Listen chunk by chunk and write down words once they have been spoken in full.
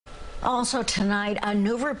Also tonight, a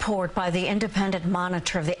new report by the independent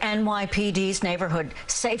monitor of the NYPD's Neighborhood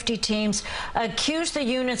Safety Teams accused the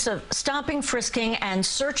units of stopping, frisking, and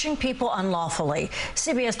searching people unlawfully.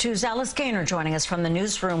 CBS 2's Alice Gaynor joining us from the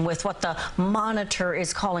newsroom with what the monitor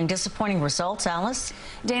is calling disappointing results. Alice?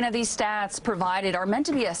 Dana, these stats provided are meant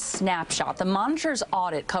to be a snapshot. The monitor's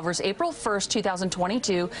audit covers April 1st,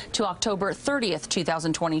 2022 to October 30th,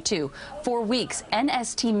 2022. 4 weeks,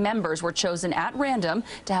 NST members were chosen at random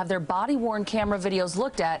to have their body-worn camera videos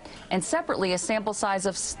looked at, and separately a sample size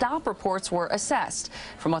of stop reports were assessed.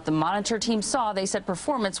 From what the monitor team saw, they said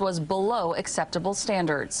performance was below acceptable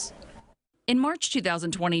standards. In March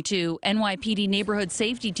 2022, NYPD Neighborhood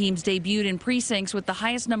Safety Teams debuted in precincts with the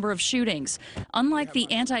highest number of shootings. Unlike the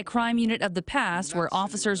anti-crime unit of the past, where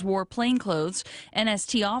officers wore plain clothes,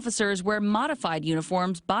 NST officers wear modified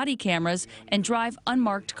uniforms, body cameras, and drive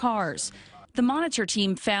unmarked cars. The monitor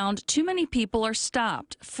team found too many people are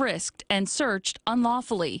stopped, frisked, and searched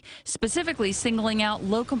unlawfully, specifically singling out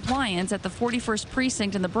low compliance at the 41st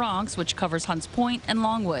Precinct in the Bronx, which covers Hunts Point and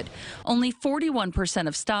Longwood. Only 41%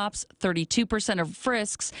 of stops, 32% of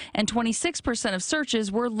frisks, and 26% of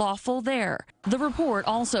searches were lawful there. The report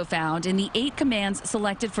also found in the 8 commands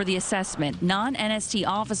selected for the assessment, non-NST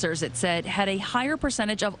officers, it said, had a higher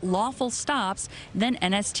percentage of lawful stops than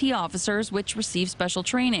NST officers, which received special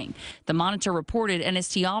training. The monitor reported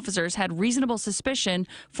NST officers had reasonable suspicion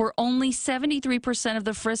for only 73% of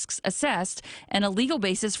the frisks assessed and a legal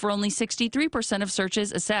basis for only 63% of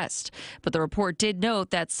searches assessed. But the report did note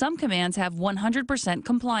that some commands have 100%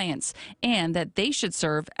 compliance and that they should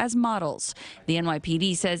serve as models. The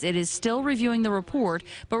NYPD says it is still reviewing the report,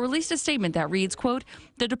 but released a statement that reads, quote,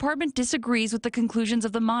 "The department disagrees with the conclusions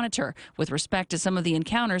of the monitor with respect to some of the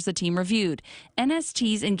encounters the team reviewed.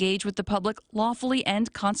 NSTs engage with the public lawfully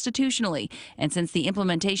and constitutionally, and since the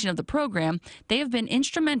implementation of the program, they have been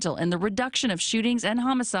instrumental in the reduction of shootings and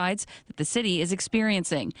homicides that the city is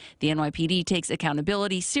experiencing. The NYPD takes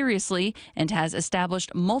accountability seriously and has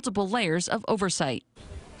established multiple layers of oversight."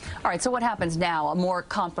 All right, so what happens now? A more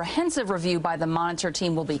comprehensive review by the monitor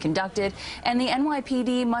team will be conducted, and the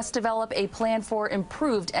NYPD must develop a plan for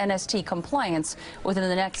improved NST compliance within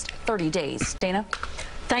the next 30 days. Dana?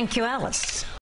 Thank you, Alice.